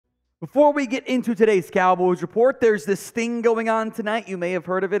Before we get into today's Cowboys Report, there's this thing going on tonight. You may have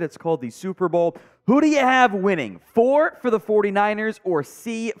heard of it. It's called the Super Bowl. Who do you have winning? 4 for the 49ers or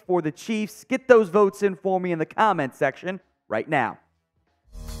C for the Chiefs? Get those votes in for me in the comment section right now.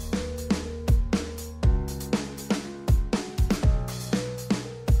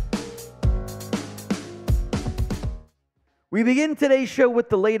 We begin today's show with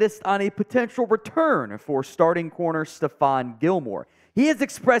the latest on a potential return for starting corner Stephon Gilmore. He has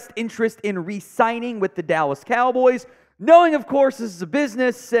expressed interest in re-signing with the Dallas Cowboys, knowing, of course, this is a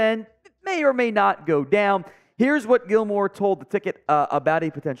business and it may or may not go down. Here's what Gilmore told the ticket about a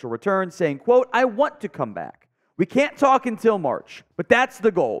potential return, saying, quote, "I want to come back. We can't talk until March, but that's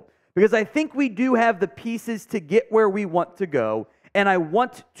the goal, because I think we do have the pieces to get where we want to go, and I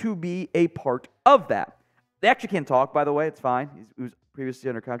want to be a part of that." They actually can't talk, by the way. It's fine. He was previously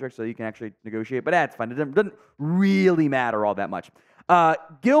under contract, so you can actually negotiate. But that's fine. It doesn't really matter all that much.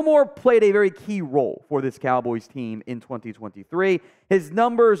 Gilmore played a very key role for this Cowboys team in 2023. His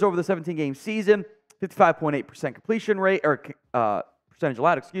numbers over the 17-game season, 55.8% completion rate, or percentage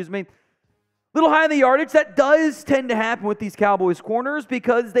allowed, excuse me. Little high in the yardage. That does tend to happen with these Cowboys corners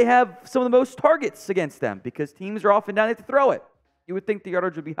because they have some of the most targets against them because teams are often down there to throw it. You would think the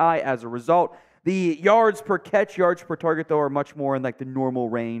yardage would be high as a result. The yards per catch, yards per target, though, are much more in like the normal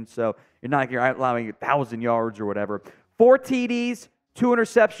range. So you're allowing 1,000 yards or whatever. 4 TDs, 2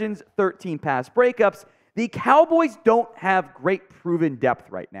 interceptions, 13 pass breakups. The Cowboys don't have great proven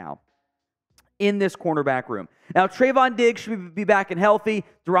depth right now in this cornerback room. Now, Trayvon Diggs should be back and healthy.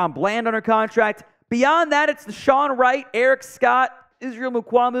 Deron Bland under contract. Beyond that, it's Deshaun Wright, Eric Scott, Israel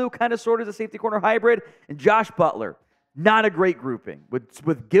Mukuamu, kind of sort of a safety corner hybrid, and Josh Butler. Not a great grouping.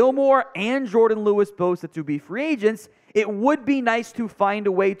 With Gilmore and Jordan Lewis both set to be free agents, it would be nice to find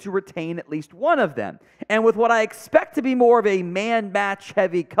a way to retain at least one of them. And with what I expect to be more of a man-match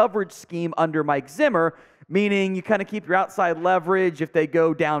heavy coverage scheme under Mike Zimmer, meaning you kind of keep your outside leverage. If they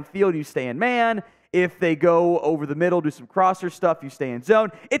go downfield, you stay in man. If they go over the middle, do some crosser stuff, you stay in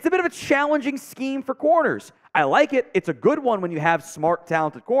zone. It's a bit of a challenging scheme for corners. I like it. It's a good one when you have smart,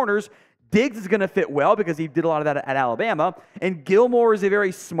 talented corners. Diggs is going to fit well because he did a lot of that at Alabama. And Gilmore is a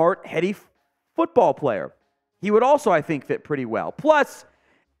very smart, heady football player. He would also, I think, fit pretty well. Plus,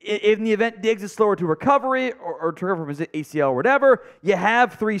 in the event Diggs is slower to recovery or to recover from his ACL or whatever, you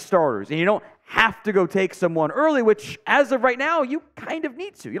have 3 starters. And you don't have to go take someone early, which as of right now, you kind of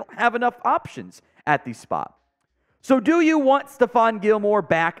need to. You don't have enough options at the spot. So do you want Stephon Gilmore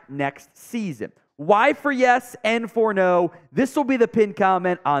back next season? Y for yes, N for no. This will be the pinned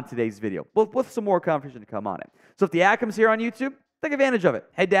comment on today's video, with some more conversation to come on it. So if the ad comes here on YouTube, take advantage of it.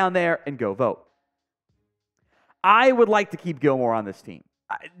 Head down there and go vote. I would like to keep Gilmore on this team.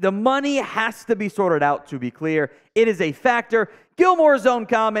 The money has to be sorted out, to be clear. It is a factor. Gilmore's own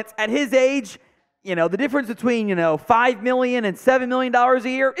comments, at his age, the difference between, $5 million and $7 million a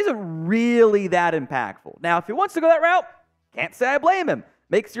year isn't really that impactful. Now, if he wants to go that route, can't say I blame him.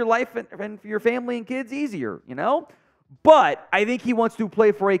 Makes your life and for your family and kids easier, But I think he wants to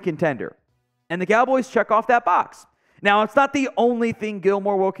play for a contender. And the Cowboys check off that box. Now, it's not the only thing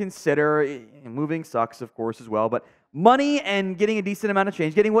Gilmore will consider. Moving sucks, of course, as well. But money and getting a decent amount of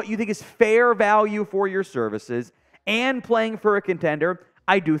change, getting what you think is fair value for your services, and playing for a contender,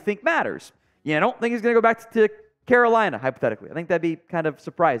 I do think matters. I don't think he's going to go back to Carolina, hypothetically. I think that'd be kind of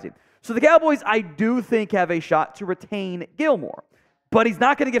surprising. So the Cowboys, I do think, have a shot to retain Gilmore. But he's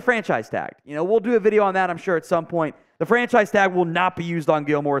not going to get franchise tagged. We'll do a video on that, I'm sure, at some point. The franchise tag will not be used on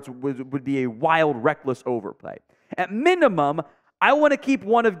Gilmore. It would be a wild, reckless overplay. At minimum, I want to keep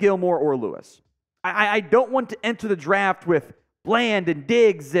one of Gilmore or Lewis. I don't want to enter the draft with Bland and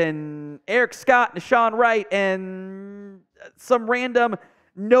Diggs and Eric Scott and Deshaun Wright and some random,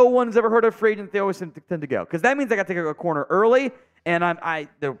 no one's ever heard of free agent they always tend to go. Because that means I got to take a corner early, and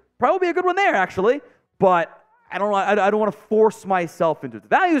there'll probably be a good one there, actually. But I don't want to force myself into it. The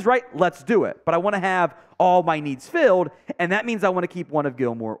value's right, let's do it. But I want to have all my needs filled, and that means I want to keep one of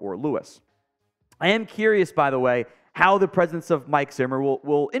Gilmore or Lewis. I am curious, by the way, how the presence of Mike Zimmer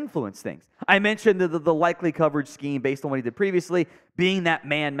will influence things. I mentioned the likely coverage scheme based on what he did previously, being that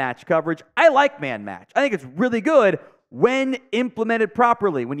man-match coverage. I like man-match. I think it's really good when implemented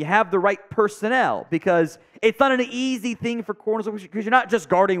properly, when you have the right personnel, because it's not an easy thing for corners because you're not just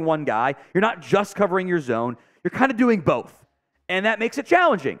guarding one guy. You're not just covering your zone. You're kind of doing both, and that makes it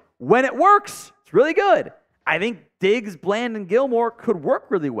challenging. When it works, it's really good. I think Diggs, Bland, and Gilmore could work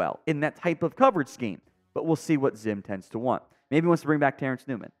really well in that type of coverage scheme, but we'll see what Zim tends to want. Maybe he wants to bring back Terrence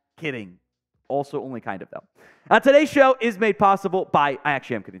Newman. Kidding. Also only kind of, though. Today's show is made possible by, I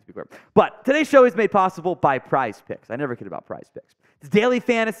actually am kidding, to be clear, but today's show is made possible by Prize Picks. I never kid about Prize Picks. It's daily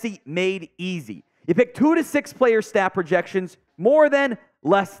fantasy made easy. You pick 2 to 6 player stat projections, more than,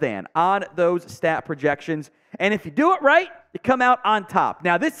 less than, on those stat projections. And if you do it right, you come out on top.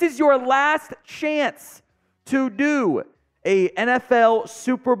 Now, this is your last chance to do a NFL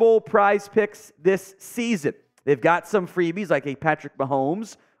Super Bowl prize picks this season. They've got some freebies like a Patrick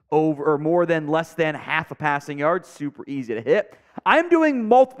Mahomes over or more than, less than half a passing yard. Super easy to hit. I'm doing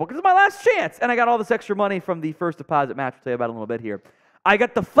multiple because it's my last chance, and I got all this extra money from the first deposit match. I'll tell you about it in a little bit here. I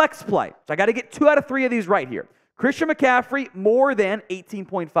got the flex play, so I got to get 2 out of 3 of these right here. Christian McCaffrey, more than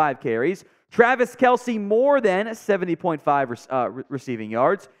 18.5 carries. Travis Kelce, more than 70.5 receiving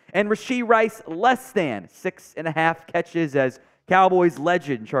yards. And Rashee Rice, less than 6.5 catches, as Cowboys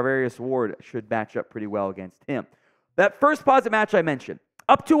legend Charvarius Ward should match up pretty well against him. That first deposit match I mentioned,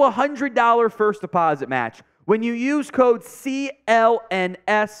 up to $100 first deposit match when you use code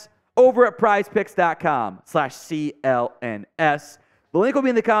CLNS over at prizepicks.com/CLNS. The link will be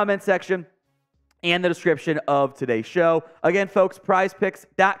in the comment section and the description of today's show. Again, folks,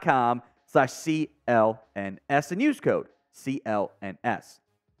 prizepicks.com/CLNS and use code CLNS.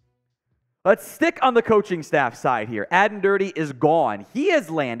 Let's stick on the coaching staff side here. Adam Dirty is gone. He has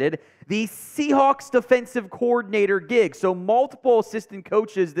landed the Seahawks defensive coordinator gig. So multiple assistant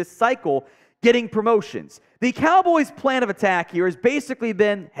coaches this cycle getting promotions. The Cowboys' plan of attack here has basically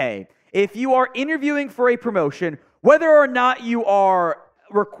been, hey, if you are interviewing for a promotion, whether or not you are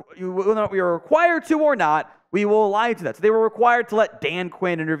required to or not, we will allow you to that. So they were required to let Dan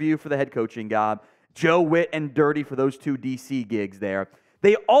Quinn interview for the head coaching job, Joe Witt and Dirty for those 2 DC gigs there.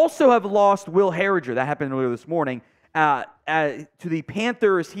 They also have lost Will Harriger. That happened earlier this morning. To the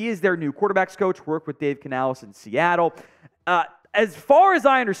Panthers, he is their new quarterbacks coach, worked with Dave Canales in Seattle. As far as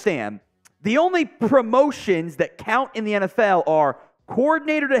I understand, the only promotions that count in the NFL are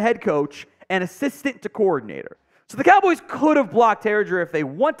coordinator to head coach and assistant to coordinator. So the Cowboys could have blocked Harriger if they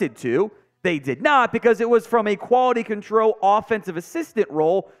wanted to. They did not, because it was from a quality control offensive assistant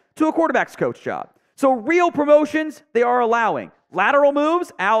role to a quarterback's coach job. So real promotions, they are allowing. Lateral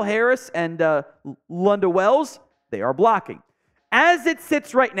moves, Al Harris and Lunda Wells, they are blocking. As it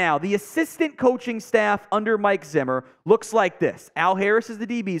sits right now, the assistant coaching staff under Mike Zimmer looks like this. Al Harris is the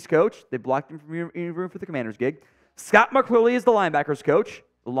DB's coach. They blocked him from interviewing for the Commander's gig. Scott McClurley is the linebackers coach,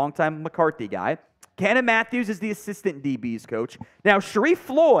 the longtime McCarthy guy. Cannon Matthews is the assistant DB's coach. Now, Sharif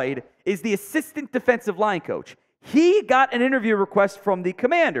Floyd is the assistant defensive line coach. He got an interview request from the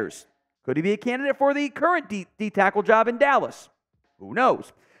Commanders. Could he be a candidate for the current D-tackle job in Dallas? Who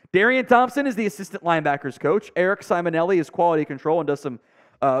knows? Darian Thompson is the assistant linebackers coach. Eric Simonelli is quality control and does some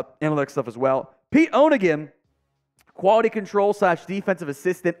analytics stuff as well. Pete Onigan, quality control / defensive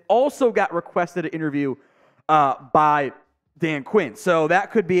assistant, also got requested an interview by Dan Quinn. So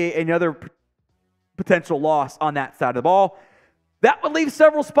that could be another potential loss on that side of the ball. That would leave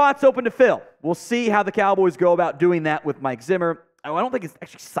several spots open to fill. We'll see how the Cowboys go about doing that with Mike Zimmer. I don't think he's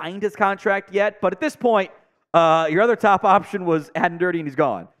actually signed his contract yet, but at this point, your other top option was Adam Dirty, and he's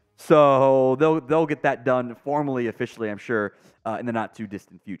gone. So they'll get that done formally, officially, I'm sure, in the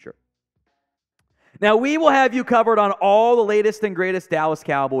not-too-distant future. Now, we will have you covered on all the latest and greatest Dallas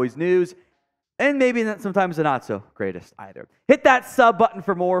Cowboys news, and maybe sometimes the not-so-greatest either. Hit that sub button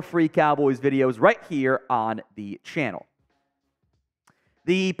for more free Cowboys videos right here on the channel.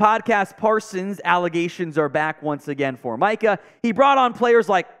 The podcast Parsons allegations are back once again for Micah. He brought on players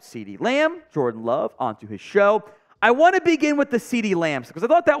like CeeDee Lamb, Jordan Love onto his show. I want to begin with the CeeDee Lamb because I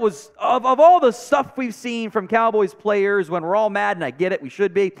thought that was, of all the stuff we've seen from Cowboys players when we're all mad, and I get it, we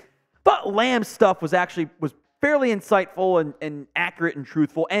should be, but Lamb's stuff was fairly insightful and accurate and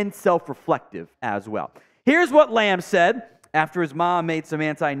truthful and self-reflective as well. Here's what Lamb said after his mom made some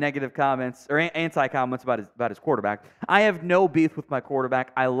anti-negative comments or anti-comments about his quarterback. I have no beef with my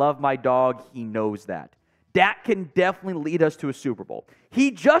quarterback. I love my dog. He knows that. Dak can definitely lead us to a Super Bowl.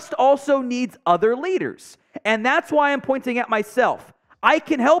 He just also needs other leaders. And that's why I'm pointing at myself. I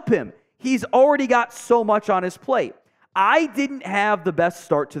can help him. He's already got so much on his plate. I didn't have the best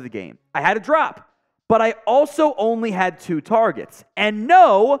start to the game. I had a drop. But I also only had 2 targets. And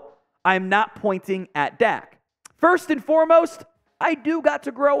no, I'm not pointing at Dak. First and foremost, I do got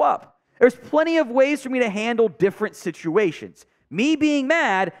to grow up. There's plenty of ways for me to handle different situations. Me being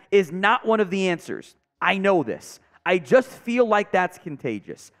mad is not one of the answers. I know this. I just feel like that's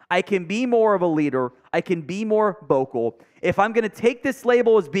contagious. I can be more of a leader. I can be more vocal. If I'm going to take this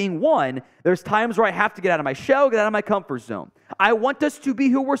label as being one, there's times where I have to get out of my shell, get out of my comfort zone. I want us to be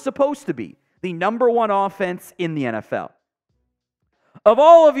who we're supposed to be, the #1 offense in the NFL. Of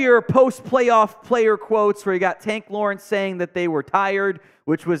all of your post-playoff player quotes where you got Tank Lawrence saying that they were tired,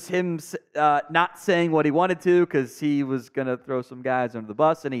 which was him not saying what he wanted to because he was going to throw some guys under the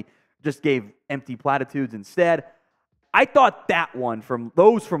bus, and he just gave empty platitudes instead. I thought that one from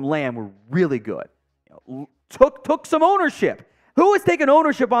Lamb were really good. Took some ownership. Who has taken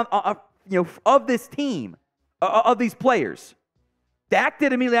ownership of this team, of these players? Dak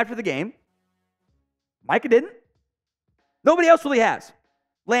did immediately after the game. Micah didn't. Nobody else really has.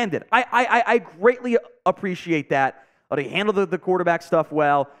 Lamb did. I greatly appreciate that. He handled the quarterback stuff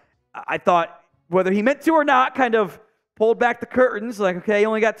well. I thought whether he meant to or not, kind of pulled back the curtains. Like, okay, he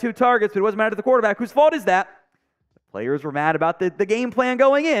only got 2 targets, but it wasn't matter to the quarterback. Whose fault is that? The players were mad about the game plan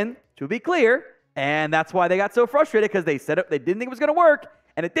going in, to be clear. And that's why they got so frustrated, because they said it, they didn't think it was going to work,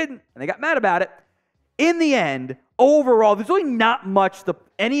 and it didn't, and they got mad about it. In the end, overall, there's really not much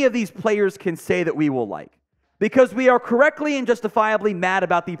any of these players can say that we will like, because we are correctly and justifiably mad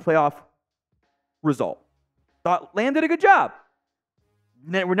about the playoff result. Thought Lamb did a good job.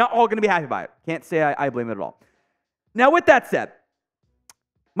 We're not all going to be happy about it. Can't say I blame it at all. Now, with that said,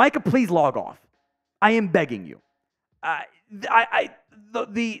 Micah, please log off. I am begging you.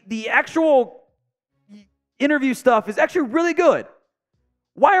 The actual interview stuff is actually really good.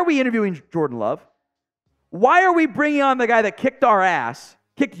 Why are we interviewing Jordan Love? Why are we bringing on the guy that kicked your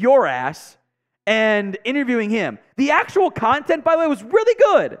ass, and interviewing him? The actual content, by the way, was really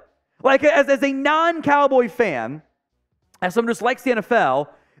good. Like, as a non-Cowboy fan, as someone who just likes the NFL,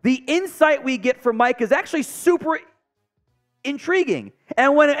 the insight we get from Mike is actually super intriguing.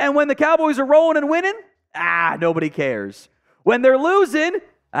 And when the Cowboys are rolling and winning, nobody cares. When they're losing,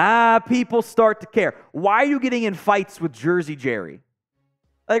 people start to care. Why are you getting in fights with Jersey Jerry?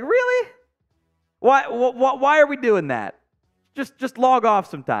 Like, really? Why are we doing that? Just log off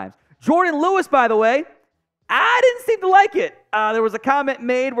sometimes. Jordan Lewis, by the way, I didn't seem to like it. There was a comment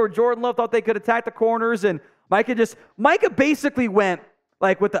made where Jordan Love thought they could attack the corners, and Micah basically went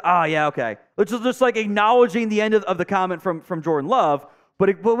like with the, yeah, okay. Which is just like acknowledging the end of the comment from Jordan Love.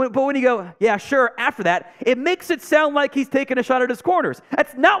 But when you go, yeah, sure, after that, it makes it sound like he's taking a shot at his corners.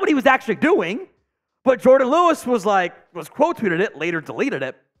 That's not what he was actually doing. But Jordan Lewis was quote tweeted it, later deleted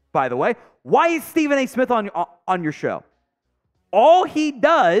it, by the way. Why is Stephen A. Smith on your show? All he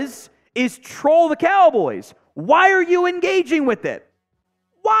does is troll the Cowboys. Why are you engaging with it?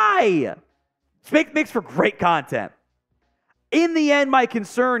 Why? It makes for great content. In the end, my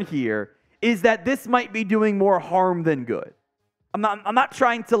concern here is that this might be doing more harm than good. I'm not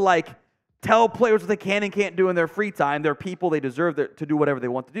trying to tell players what they can and can't do in their free time. They're people, they deserve to do whatever they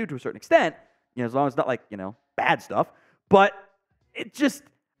want to do to a certain extent, as long as it's not bad stuff. But it just,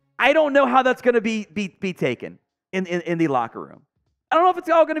 I don't know how that's going to be taken in the locker room. I don't know if it's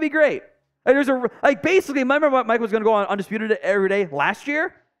all going to be great. Basically, remember what Mike was going to go on Undisputed every day last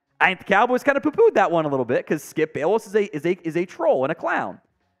year? I think the Cowboys kind of poo-pooed that one a little bit because Skip Bayless is a troll and a clown.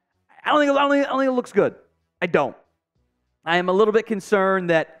 I don't think it looks good. I don't. I am a little bit concerned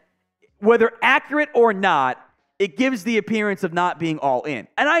that whether accurate or not, it gives the appearance of not being all in.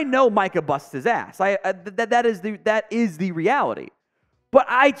 And I know Micah busts his ass. That is the reality. But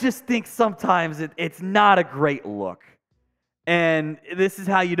I just think sometimes it's not a great look. And this is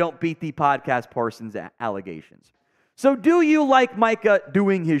how you don't beat the podcast Parsons allegations. So do you like Micah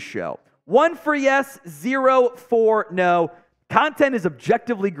doing his show? 1 for yes, 0 for no. Content is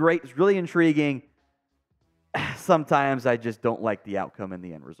objectively great. It's really intriguing. Sometimes I just don't like the outcome and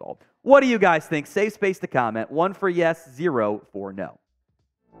the end result. What do you guys think? Save space to comment. 1 for yes, 0 for no.